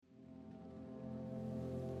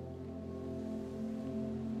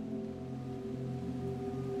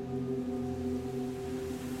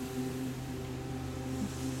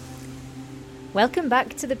Welcome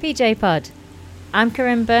back to the PJ Pod. I'm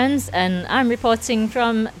Corrinne Burns and I'm reporting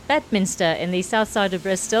from Bedminster in the south side of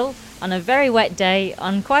Bristol on a very wet day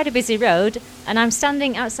on quite a busy road, and I'm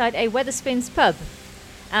standing outside a Wetherspoons pub.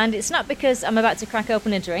 And it's not because I'm about to crack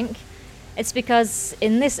open a drink, it's because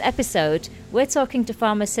in this episode we're talking to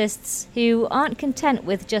pharmacists who aren't content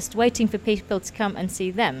with just waiting for people to come and see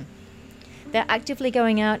them. They're actively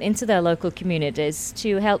going out into their local communities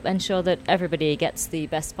to help ensure that everybody gets the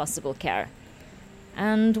best possible care.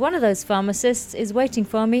 And one of those pharmacists is waiting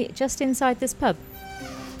for me just inside this pub.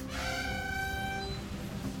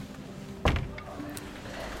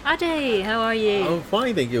 Ade, how are you? I'm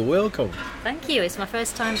fine, thank you. Welcome. Thank you. It's my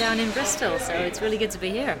first time down in Bristol, so it's really good to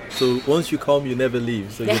be here. So once you come, you never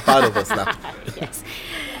leave, so you're part of us now. Yes.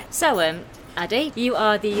 So, Ade, you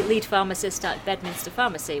are the lead pharmacist at Bedminster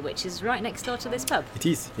Pharmacy, which is right next door to this pub. It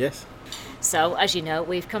is, yes. So, as you know,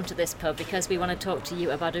 we've come to this pub because we want to talk to you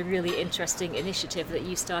about a really interesting initiative that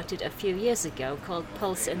you started a few years ago called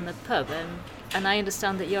Pulse in the Pub. And I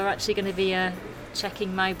understand that you're actually going to be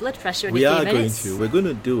checking my blood pressure in a few minutes. We're going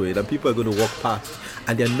to do it, and people are going to walk past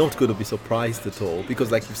and they're not going to be surprised at all,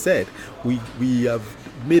 because like you said, we have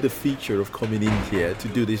made a feature of coming in here to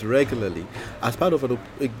do this regularly as part of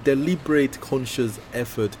a deliberate, conscious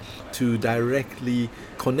effort to directly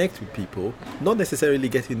connect with people, not necessarily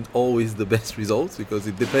getting always the best results, because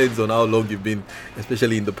it depends on how long you've been,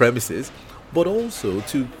 especially in the premises, but also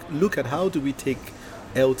to look at how do we take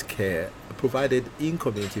health care provided in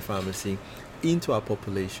community pharmacy into our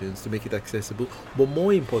populations to make it accessible, but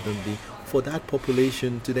more importantly, for that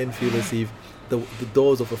population to then feel as if the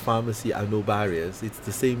doors of a pharmacy are no barriers. It's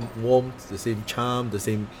the same warmth, the same charm, the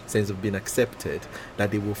same sense of being accepted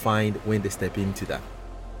that they will find when they step into that.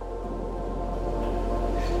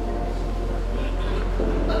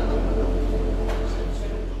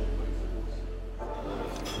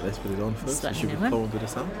 Let's put it on first. It should be coming with the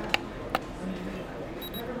sound.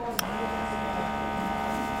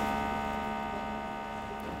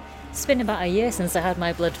 It's been about a year since I had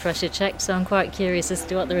my blood pressure checked, so I'm quite curious as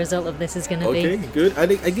to what the result of this is going to be. Okay, good. I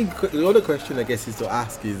think the other question I guess is to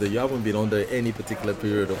ask is that you haven't been under any particular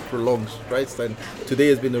period of prolonged stress, and today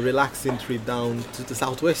has been a relaxing trip down to the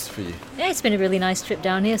southwest for you. Yeah, it's been a really nice trip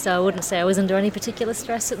down here, so I wouldn't say I was under any particular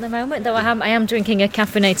stress at the moment, though I am drinking a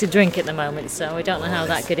caffeinated drink at the moment, so I don't know how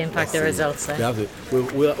that could impact the results.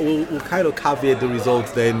 We'll kind of caveat the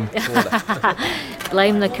results then.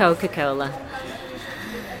 Blame the Coca-Cola.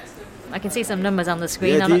 I can see some numbers on the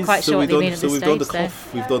screen. Yeah, I'm not quite sure what they mean at this stage. So we've done the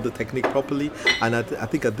cough, we've done the technique properly, and I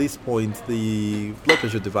think at this point the blood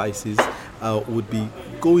pressure devices would be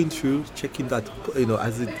going through, checking that,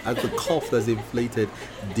 as the cough that's inflated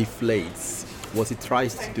deflates. What it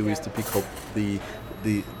tries to do is to pick up the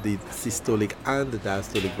systolic and the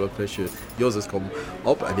diastolic blood pressure. Yours has come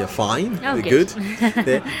up and you're fine. Oh, good.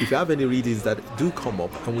 If you have any readings that do come up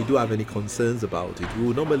and we do have any concerns about it, we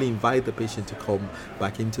will normally invite the patient to come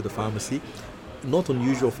back into the pharmacy. Not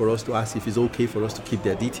unusual for us to ask if it's okay for us to keep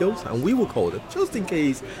their details, and we will call them just in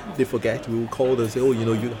case they forget. We will call them and say,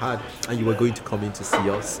 you had and you were going to come in to see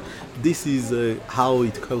us. This is how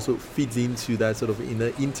it also feeds into that sort of in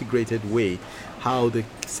an integrated way, how the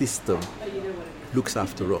system looks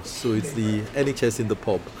after us. So it's the NHS in the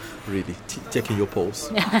pub, really, checking your pulse.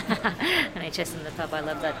 NHS in the pub, I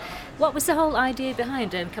love that. What was the whole idea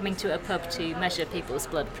behind coming to a pub to measure people's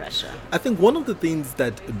blood pressure? I think one of the things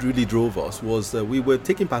that really drove us was we were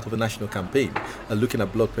taking part of a national campaign looking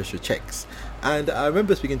at blood pressure checks. And I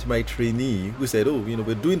remember speaking to my trainee who said,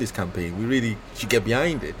 we're doing this campaign, we really should get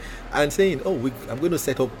behind it. And saying, I'm going to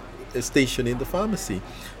set up a station in the pharmacy.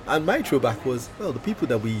 And my throwback was, the people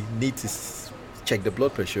that we need to check the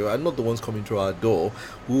blood pressure are not the ones coming through our door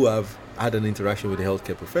who have had an interaction with a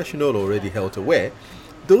healthcare professional, already health aware.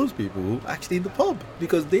 Those people who are actually in the pub,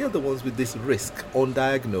 because they are the ones with this risk,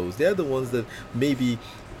 undiagnosed. They are the ones that maybe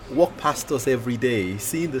walk past us every day,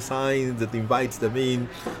 seeing the signs that invites them in,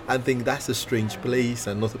 and think that's a strange place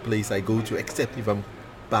and not a place I go to except if I'm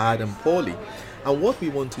bad and poorly. And what we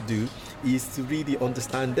want to do is to really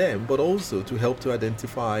understand them, but also to help to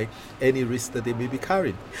identify any risk that they may be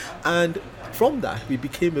carrying. And from that, it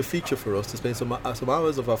became a feature for us to spend some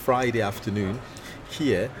hours of our Friday afternoon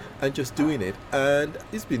here and just doing it. And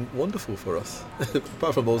it's been wonderful for us.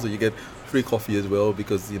 Apart from also you get free coffee as well,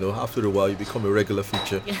 because, after a while you become a regular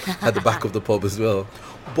feature at the back of the pub as well.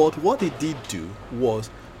 But what it did do was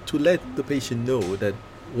to let the patient know that,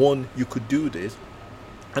 one, you could do this,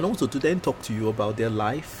 and also to then talk to you about their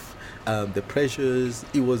life, the pressures.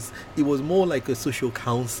 It was more like a social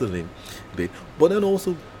counseling bit, but then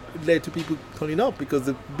also led to people turning up, because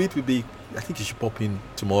the bit would be, I think you should pop in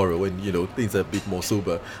tomorrow when, things are a bit more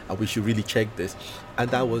sober, and we should really check this. And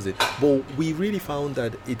that was it. But we really found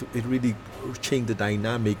that it really changed the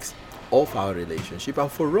dynamics of our relationship.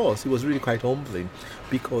 And for us, it was really quite humbling,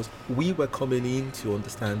 because we were coming in to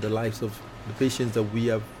understand the lives of the patients that we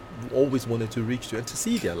have always wanted to reach to, and to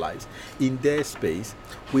see their lives in their space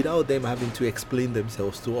without them having to explain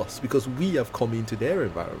themselves to us, because we have come into their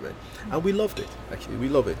environment, and we loved it. Actually, we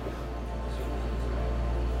love it.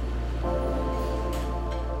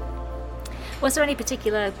 Was there any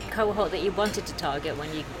particular cohort that you wanted to target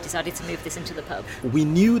when you decided to move this into the pub? We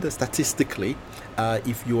knew that statistically,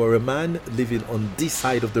 if you are a man living on this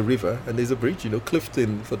side of the river, and there's a bridge,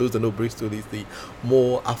 Clifton, for those that know Bristol, is the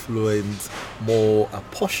more affluent, more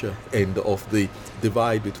posher end of the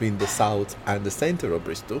divide between the south and the centre of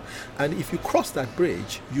Bristol. And if you cross that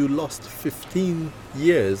bridge, you lost 15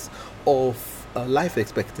 years of life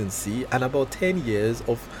expectancy and about 10 years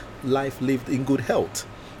of life lived in good health.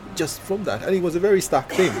 Just from that. And it was a very stark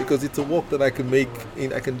thing, because it's a walk that I can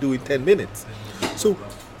do in 10 minutes. So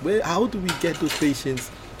how do we get those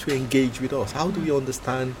patients to engage with us? How do we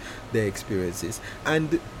understand their experiences?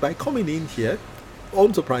 And by coming in here,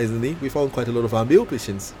 unsurprisingly, we found quite a lot of our male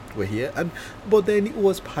patients were here, but then it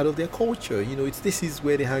was part of their culture. This is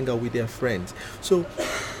where they hang out with their friends. So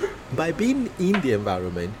by being in the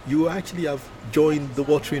environment, you actually have joined the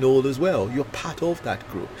watering hole as well. You're part of that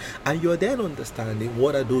group, and you're then understanding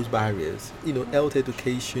what are those barriers. Health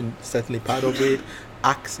education, certainly part of it.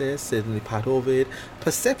 Access, certainly part of it.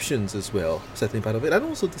 Perceptions as well, certainly part of it. And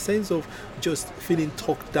also the sense of just feeling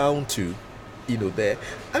talked down to, there.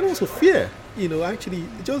 And also fear, actually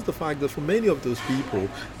just the fact that for many of those people,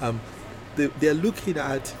 they're looking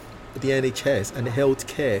at the NHS and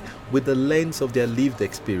healthcare with the lens of their lived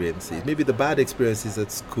experiences. Maybe the bad experiences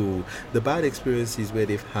at school, the bad experiences where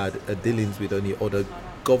they've had dealings with any other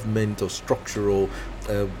government or structural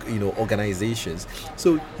organizations.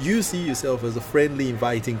 So you see yourself as a friendly,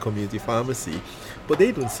 inviting community pharmacy, but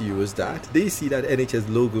they don't see you as that. They see that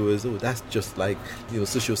NHS logo as, that's just like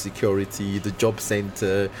social security, the job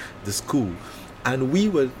center, the school. And we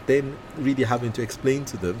were then really having to explain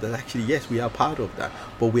to them that actually, yes, we are part of that,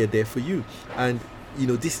 but we're there for you. And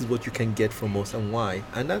this is what you can get from us and why.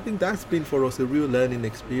 And I think that's been for us a real learning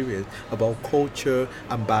experience about culture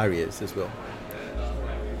and barriers as well.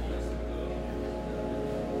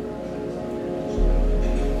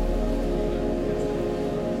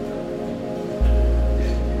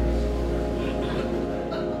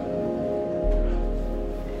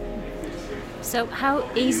 So how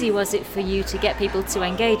easy was it for you to get people to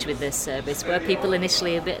engage with this service? Were people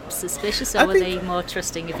initially a bit suspicious, or were they more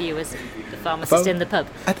trusting of you as the pharmacist in the pub?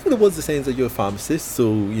 I think there was the sense that you're a pharmacist,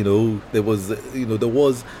 so there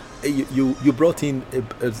was you brought in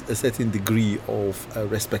a certain degree of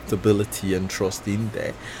respectability and trust in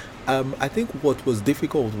there. I think what was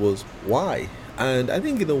difficult was why. And I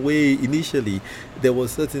think in a way initially there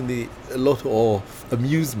was certainly a lot of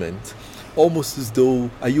amusement, almost as though,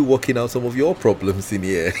 are you working out some of your problems in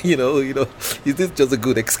here? Is this just a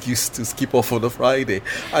good excuse to skip off on a Friday?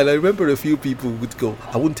 And I remember a few people would go,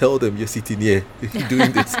 I wouldn't tell them you're sitting here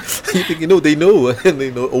doing this. You think, they know, and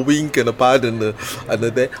a wink and a pad and a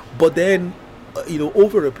there. But then,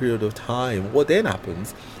 over a period of time, what then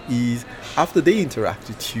happens is after they interact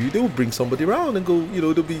with you, they will bring somebody around and go,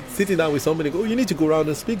 they'll be sitting down with somebody and go, you need to go around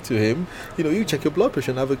and speak to him, you check your blood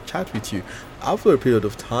pressure and have a chat with you. After a period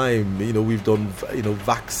of time, we've done,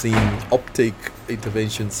 vaccine uptake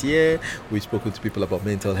interventions here. We've spoken to people about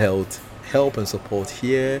mental health help and support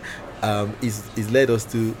here. Is led us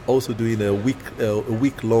to also doing a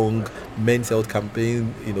week-long men's health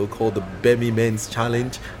campaign, called the Bemi Men's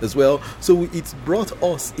Challenge as well. So it's brought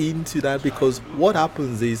us into that, because what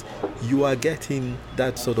happens is you are getting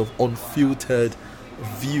that sort of unfiltered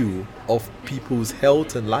view of people's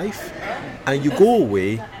health and life, and you go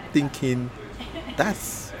away thinking, I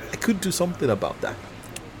could do something about that.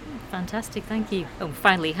 Fantastic, thank you. Oh,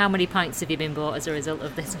 finally, how many pints have you been bought as a result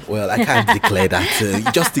of this? Well, I can't declare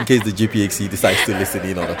that, just in case the GPHC decides to listen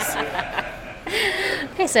in on us.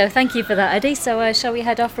 Okay, so thank you for that, Ade. So shall we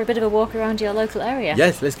head off for a bit of a walk around your local area?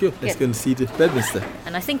 Yes, let's go. Let's go and see the Bedminster.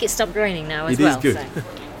 And I think it stopped raining now as well. It is good. So.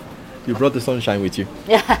 You brought the sunshine with you.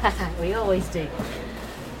 We always do.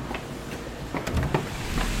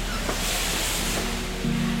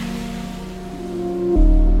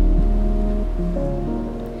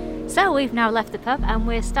 So we've now left the pub and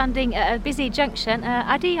we're standing at a busy junction.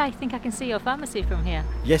 Ade, I think I can see your pharmacy from here.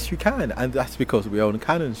 Yes, you can, and that's because we are on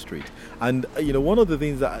Cannon Street. And one of the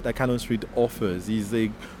things that Cannon Street offers is a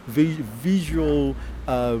visual,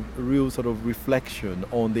 real sort of reflection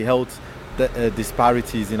on the health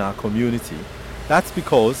disparities in our community. That's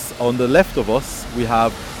because on the left of us we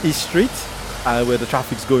have East Street, where the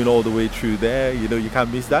traffic's going all the way through there. You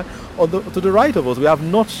can't miss that. To the right of us we have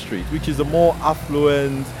North Street, which is a more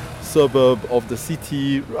affluent suburb of the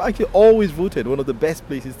city, actually always voted one of the best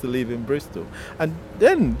places to live in Bristol. And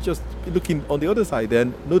then just looking on the other side,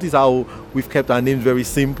 then notice how we've kept our names very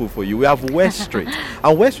simple for you. We have West Street,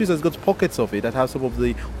 and West Street has got pockets of it that have some of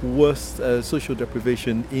the worst social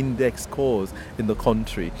deprivation index scores in the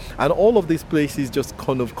country. And all of these places just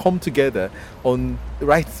kind of come together on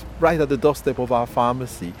right at the doorstep of our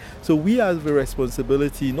pharmacy. So we have a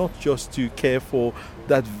responsibility not just to care for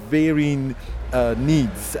that varying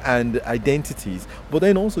needs and identities, but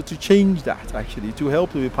then also to change that, actually, to help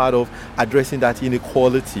to be part of addressing that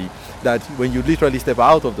inequality that when you literally step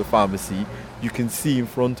out of the pharmacy, you can see in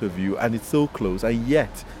front of you, and it's so close and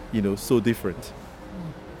yet, so different.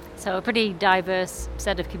 So a pretty diverse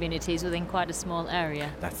set of communities within quite a small area.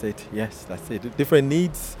 That's it, yes, that's it. Different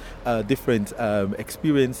needs, different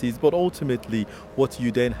experiences, but ultimately what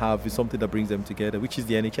you then have is something that brings them together, which is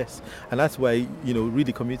the NHS. And that's why,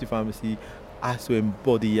 really community pharmacy has to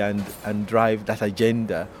embody and drive that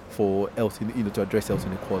agenda for health, to address health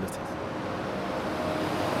inequalities.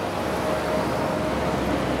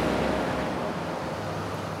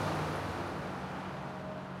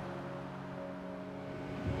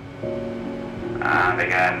 And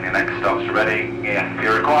again, the next stop's Reading. If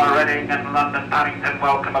you require Reading and London Paddington,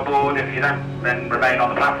 welcome aboard. If you don't, then remain on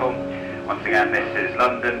the platform. Once again, this is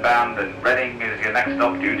London bound and Reading is your next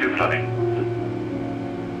stop due to flooding.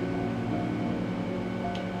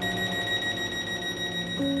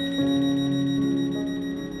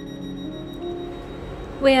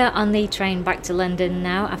 We're on the train back to London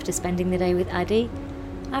now after spending the day with Ade.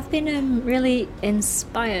 I've been really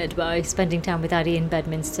inspired by spending time with Ade in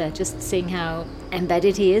Bedminster, just seeing how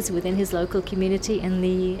embedded he is within his local community and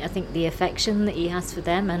the affection that he has for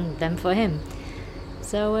them and them for him.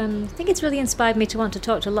 So I think it's really inspired me to want to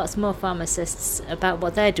talk to lots more pharmacists about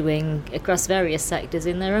what they're doing across various sectors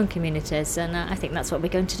in their own communities, and I think that's what we're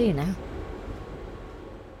going to do now.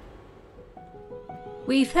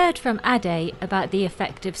 We've heard from Ade about the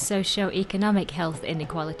effect of socio-economic health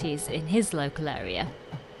inequalities in his local area.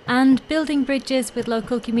 And building bridges with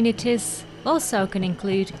local communities also can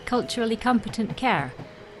include culturally competent care,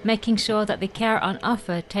 making sure that the care on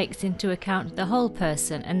offer takes into account the whole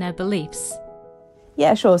person and their beliefs.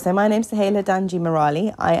 Yeah, sure. So my name's Suhayla Dhanji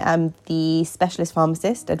Merali. I am the specialist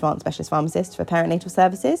pharmacist, advanced specialist pharmacist for perinatal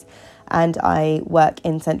services, and I work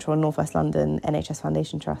in Central and North West London NHS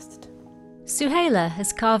Foundation Trust. Suhayla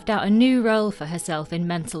has carved out a new role for herself in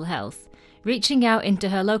mental health, reaching out into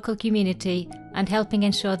her local community and helping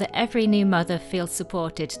ensure that every new mother feels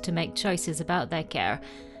supported to make choices about their care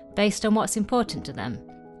based on what's important to them.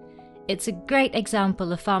 It's a great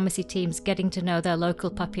example of pharmacy teams getting to know their local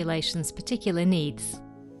population's particular needs.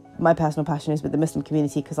 My personal passion is with the Muslim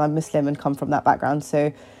community because I'm Muslim and come from that background,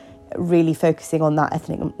 so really focusing on that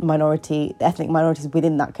ethnic minorities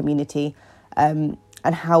within that community,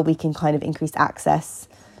 and how we can kind of increase access,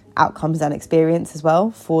 outcomes and experience as well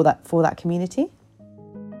for that community.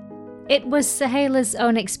 It was Suhayla's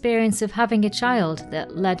own experience of having a child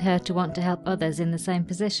that led her to want to help others in the same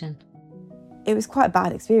position. It was quite a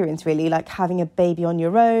bad experience, really, like having a baby on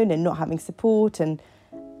your own and not having support and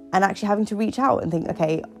actually having to reach out and think,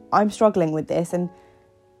 okay, I'm struggling with this. And,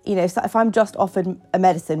 so if I'm just offered a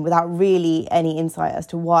medicine without really any insight as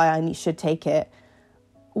to why I should take it,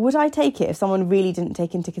 would I take it if someone really didn't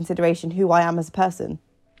take into consideration who I am as a person?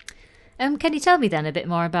 Can you tell me then a bit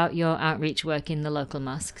more about your outreach work in the local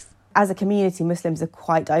mosques? As a community, Muslims are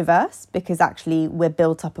quite diverse because actually we're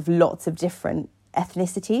built up of lots of different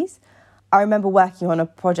ethnicities. I remember working on a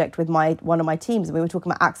project with one of my teams, and we were talking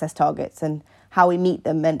about access targets and how we meet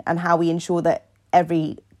them and how we ensure that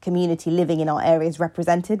every community living in our area is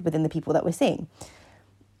represented within the people that we're seeing.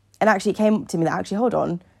 And actually it came to me that hold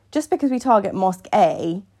on, just because we target Mosque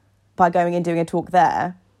A by going and doing a talk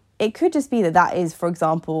there, it could just be that is, for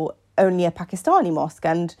example, only a Pakistani mosque.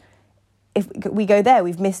 And if we go there,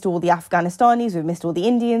 we've missed all the Afghanistanis, we've missed all the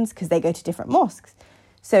Indians because they go to different mosques.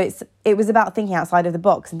 So it was about thinking outside of the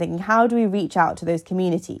box and thinking, how do we reach out to those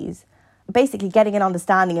communities? Basically getting an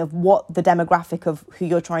understanding of what the demographic of who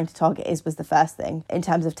you're trying to target was the first thing in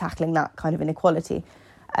terms of tackling that kind of inequality.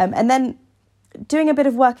 And then doing a bit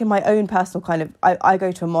of work in my own personal I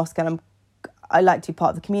go to a mosque and I like to be part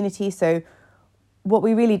of the community. So what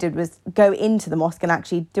we really did was go into the mosque and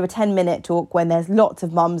actually do a 10-minute talk when there's lots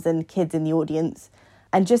of mums and kids in the audience,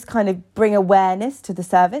 and just kind of bring awareness to the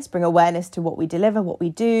service, bring awareness to what we deliver, what we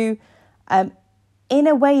do, in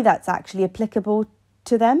a way that's actually applicable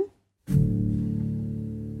to them.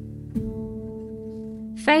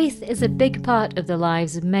 Faith is a big part of the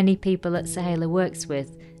lives of many people that Suhayla works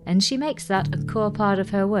with, and she makes that a core part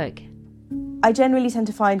of her work. I generally tend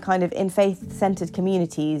to find kind of in faith-centred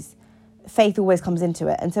communities, faith always comes into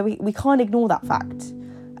it. And so we can't ignore that fact.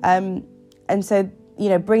 And so,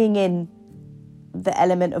 bringing in the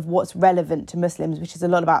element of what's relevant to Muslims, which is a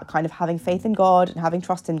lot about kind of having faith in God and having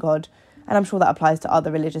trust in God. And I'm sure that applies to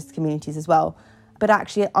other religious communities as well. But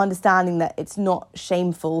actually understanding that it's not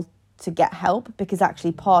shameful to get help, because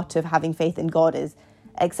actually part of having faith in God is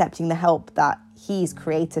accepting the help that He's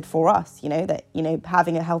created for us.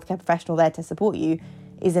 Having a healthcare professional there to support you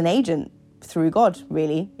is an agent through God,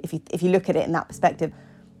 really. If you look at it in that perspective,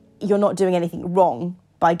 you're not doing anything wrong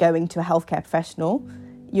by going to a healthcare professional.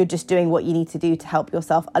 You're just doing what you need to do to help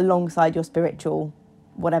yourself alongside your spiritual,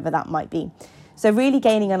 whatever that might be. So really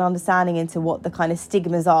gaining an understanding into what the kind of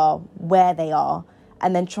stigmas are, where they are,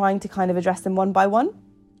 and then trying to kind of address them one by one.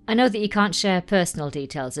 I know that you can't share personal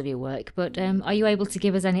details of your work, but are you able to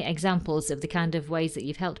give us any examples of the kind of ways that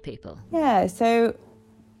you've helped people? Yeah, so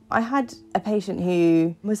I had a patient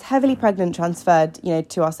who was heavily pregnant, transferred,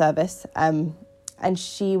 to our service, and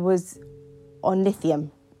she was on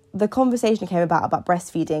lithium. The conversation came about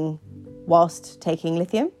breastfeeding whilst taking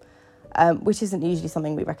lithium, which isn't usually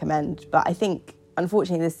something we recommend. But I think,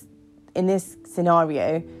 unfortunately, in this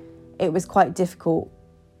scenario, it was quite difficult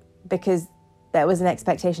because there was an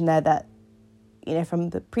expectation there that, from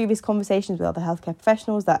the previous conversations with other healthcare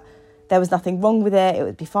professionals, that there was nothing wrong with it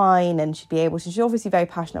would be fine, and she'd be able to. She's obviously very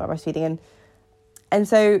passionate about breastfeeding, and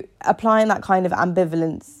so applying that kind of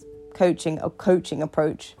ambivalence coaching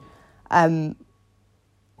approach, I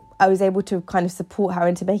was able to kind of support her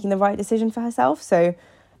into making the right decision for herself. So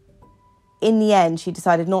in the end, she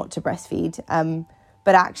decided not to breastfeed,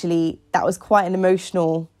 but actually that was quite an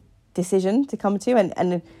emotional decision to come to,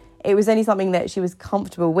 and it was only something that she was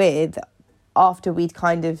comfortable with after we'd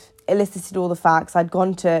kind of elicited all the facts. I'd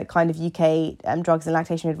gone to kind of UK Drugs and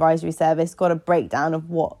Lactation Advisory Service, got a breakdown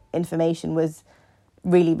of what information was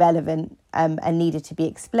really relevant and needed to be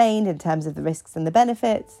explained in terms of the risks and the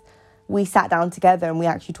benefits. We sat down together and we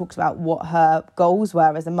actually talked about what her goals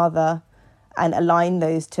were as a mother and aligned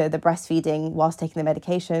those to the breastfeeding whilst taking the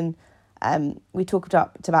medication. We talked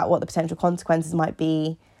about what the potential consequences might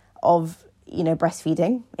be of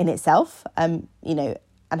breastfeeding in itself, and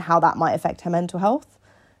how that might affect her mental health.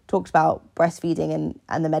 Talked about breastfeeding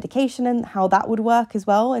and the medication and how that would work as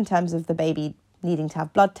well in terms of the baby needing to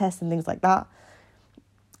have blood tests and things like that.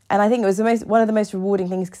 And I think it was one of the most rewarding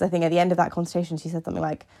things, because I think at the end of that consultation, she said something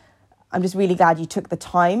like, "I'm just really glad you took the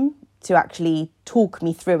time to actually talk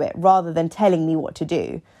me through it rather than telling me what to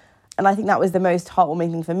do." And I think that was the most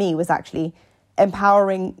heartwarming thing for me, was actually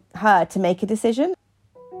empowering her to make a decision.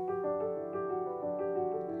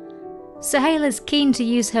 Suhayla's keen to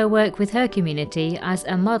use her work with her community as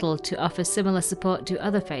a model to offer similar support to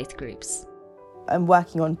other faith groups. I'm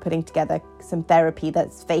working on putting together some therapy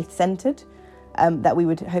that's faith-centred, that we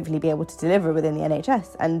would hopefully be able to deliver within the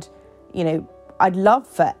NHS. And, I'd love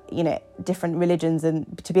for, different religions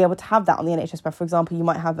and to be able to have that on the NHS. But for example, you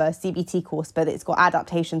might have a CBT course, but it's got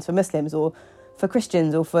adaptations for Muslims or for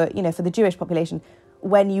Christians or for the Jewish population.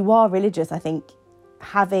 When you are religious, I think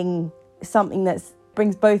having something that's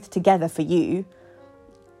brings both together for you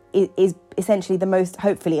is essentially the most,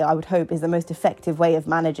 hopefully, I would hope, is the most effective way of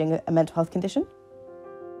managing a mental health condition.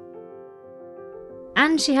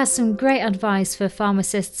 And she has some great advice for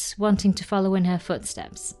pharmacists wanting to follow in her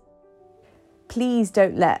footsteps. Please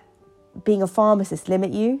don't let being a pharmacist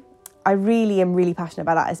limit you. I really am really passionate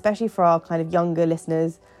about that, especially for our kind of younger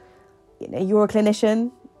listeners. You're a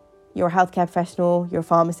clinician, you're a healthcare professional, you're a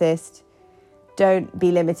pharmacist. Don't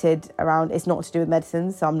be limited around, it's not to do with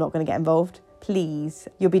medicines, so I'm not going to get involved. Please,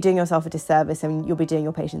 you'll be doing yourself a disservice and you'll be doing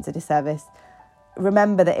your patients a disservice.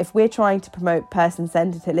 Remember that if we're trying to promote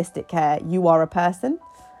person-centred holistic care, you are a person.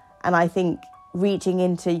 And I think reaching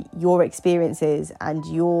into your experiences and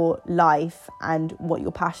your life and what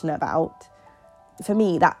you're passionate about, for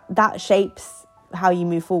me, that shapes how you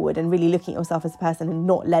move forward, and really looking at yourself as a person and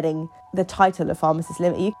not letting the title of pharmacist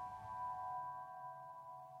limit you.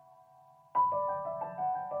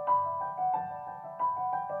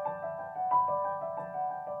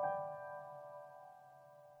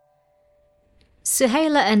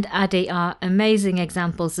 Suhayla and Ade are amazing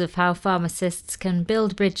examples of how pharmacists can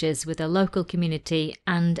build bridges with a local community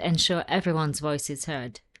and ensure everyone's voice is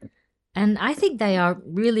heard. And I think they are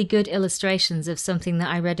really good illustrations of something that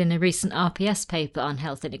I read in a recent RPS paper on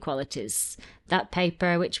health inequalities. That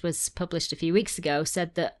paper, which was published a few weeks ago,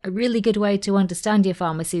 said that a really good way to understand your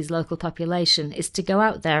pharmacy's local population is to go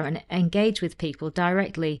out there and engage with people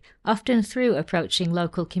directly, often through approaching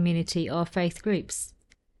local community or faith groups.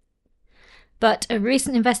 But a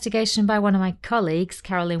recent investigation by one of my colleagues,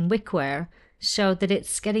 Carolyn Wickware, showed that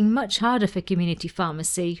it's getting much harder for community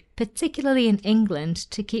pharmacy, particularly in England,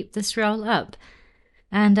 to keep this role up.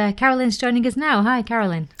 And Carolyn's joining us now. Hi,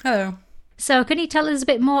 Carolyn. Hello. So can you tell us a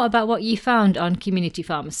bit more about what you found on community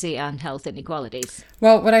pharmacy and health inequalities?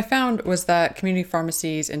 Well, what I found was that community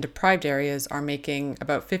pharmacies in deprived areas are making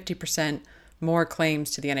about 50% more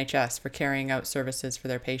claims to the NHS for carrying out services for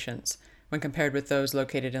their patients when compared with those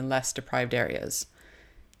located in less deprived areas.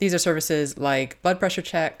 These are services like blood pressure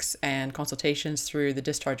checks and consultations through the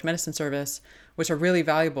discharge medicine service, which are really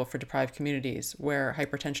valuable for deprived communities where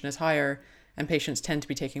hypertension is higher and patients tend to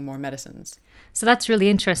be taking more medicines. So that's really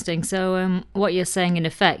interesting. So what you're saying in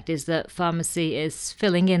effect is that pharmacy is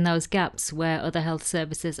filling in those gaps where other health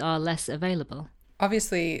services are less available.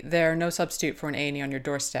 Obviously, they're no substitute for an A&E on your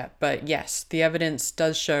doorstep, but yes, the evidence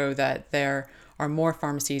does show that there are more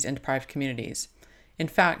pharmacies in deprived communities. In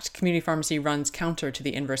fact, community pharmacy runs counter to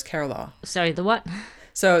the inverse care law. Sorry, the what?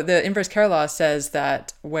 So the inverse care law says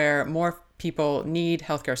that where more people need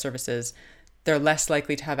healthcare services, they're less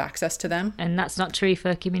likely to have access to them. And that's not true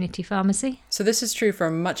for community pharmacy? So this is true for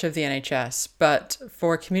much of the NHS, but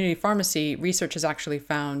for community pharmacy, research has actually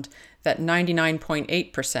found that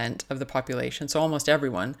 99.8% of the population, so almost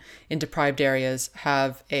everyone, in deprived areas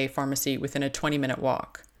have a pharmacy within a 20-minute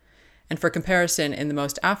walk. And for comparison, in the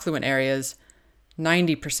most affluent areas,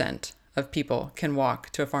 90% of people can walk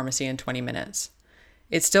to a pharmacy in 20 minutes.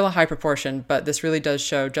 It's still a high proportion, but this really does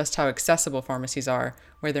show just how accessible pharmacies are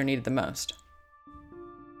where they're needed the most.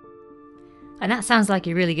 And that sounds like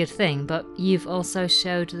a really good thing, but you've also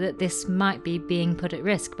showed that this might be being put at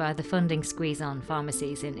risk by the funding squeeze on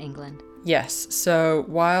pharmacies in England. Yes, so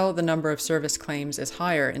while the number of service claims is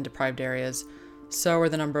higher in deprived areas, so are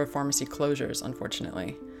the number of pharmacy closures,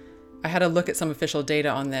 unfortunately. I had a look at some official data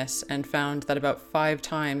on this and found that about 5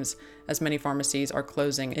 times as many pharmacies are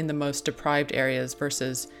closing in the most deprived areas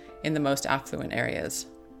versus in the most affluent areas.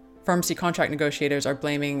 Pharmacy contract negotiators are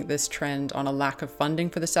blaming this trend on a lack of funding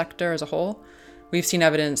for the sector as a whole. We've seen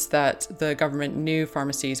evidence that the government knew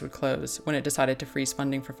pharmacies would close when it decided to freeze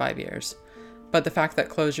funding for 5 years. But the fact that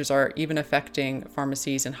closures are even affecting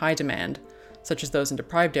pharmacies in high demand, such as those in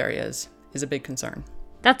deprived areas, is a big concern.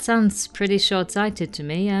 That sounds pretty short-sighted to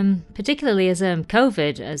me, particularly as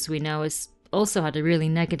COVID, as we know, has also had a really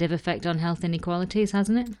negative effect on health inequalities,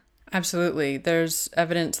 hasn't it? Absolutely. There's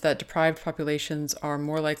evidence that deprived populations are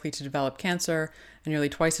more likely to develop cancer and nearly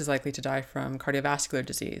twice as likely to die from cardiovascular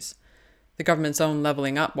disease. The government's own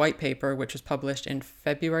Levelling Up white paper, which was published in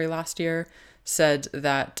February last year, said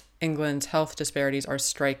that England's health disparities are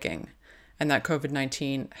striking and that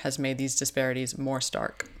COVID-19 has made these disparities more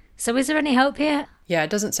stark. So is there any hope here? Yeah,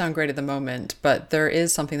 it doesn't sound great at the moment, but there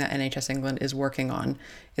is something that NHS England is working on.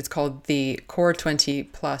 It's called the Core 20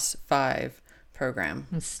 Plus 5 program.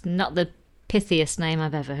 It's not the pithiest name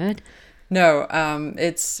I've ever heard. No,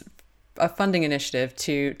 it's a funding initiative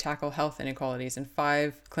to tackle health inequalities in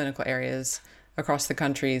 5 clinical areas across the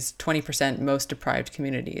country's 20% most deprived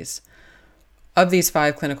communities. Of these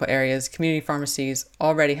 5 clinical areas, community pharmacies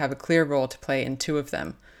already have a clear role to play in 2 of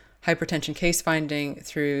them. Hypertension case finding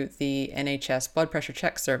through the NHS blood pressure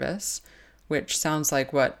check service, which sounds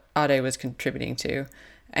like what Ade was contributing to,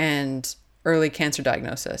 and early cancer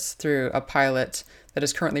diagnosis through a pilot that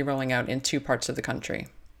is currently rolling out in 2 parts of the country.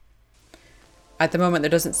 At the moment,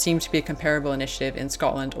 there doesn't seem to be a comparable initiative in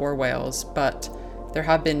Scotland or Wales, but there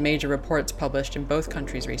have been major reports published in both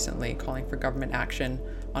countries recently calling for government action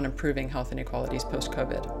on improving health inequalities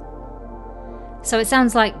post-COVID. So it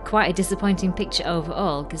sounds like quite a disappointing picture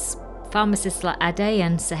overall, because pharmacists like Ade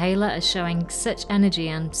and Suhayla are showing such energy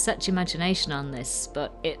and such imagination on this,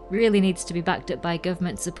 but it really needs to be backed up by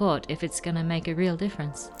government support if it's going to make a real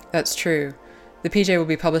difference. That's true. The PJ will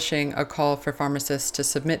be publishing a call for pharmacists to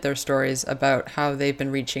submit their stories about how they've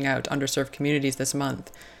been reaching out to underserved communities this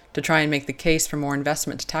month to try and make the case for more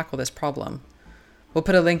investment to tackle this problem. We'll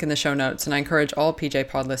put a link in the show notes, and I encourage all PJ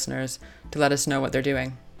Pod listeners to let us know what they're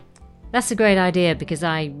doing. That's a great idea, because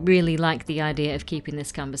I really like the idea of keeping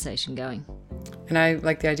this conversation going. And I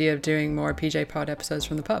like the idea of doing more PJ Pod episodes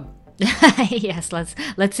from the pub. Yes,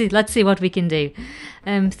 let's see what we can do.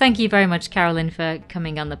 Thank you very much, Carolyn, for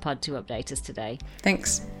coming on the pod to update us today.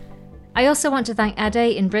 Thanks. I also want to thank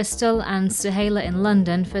Ade in Bristol and Suhayla in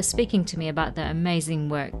London for speaking to me about their amazing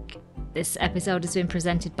work. This episode has been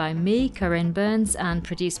presented by me, Corrinne Burns, and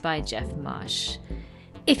produced by Geoff Marsh.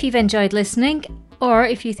 If you've enjoyed listening, or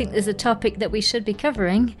if you think there's a topic that we should be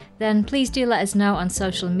covering, then please do let us know on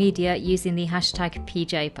social media using the hashtag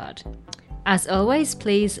PJPod. As always,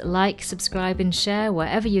 please like, subscribe and share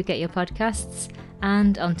wherever you get your podcasts.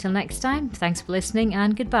 And until next time, thanks for listening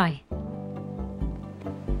and goodbye.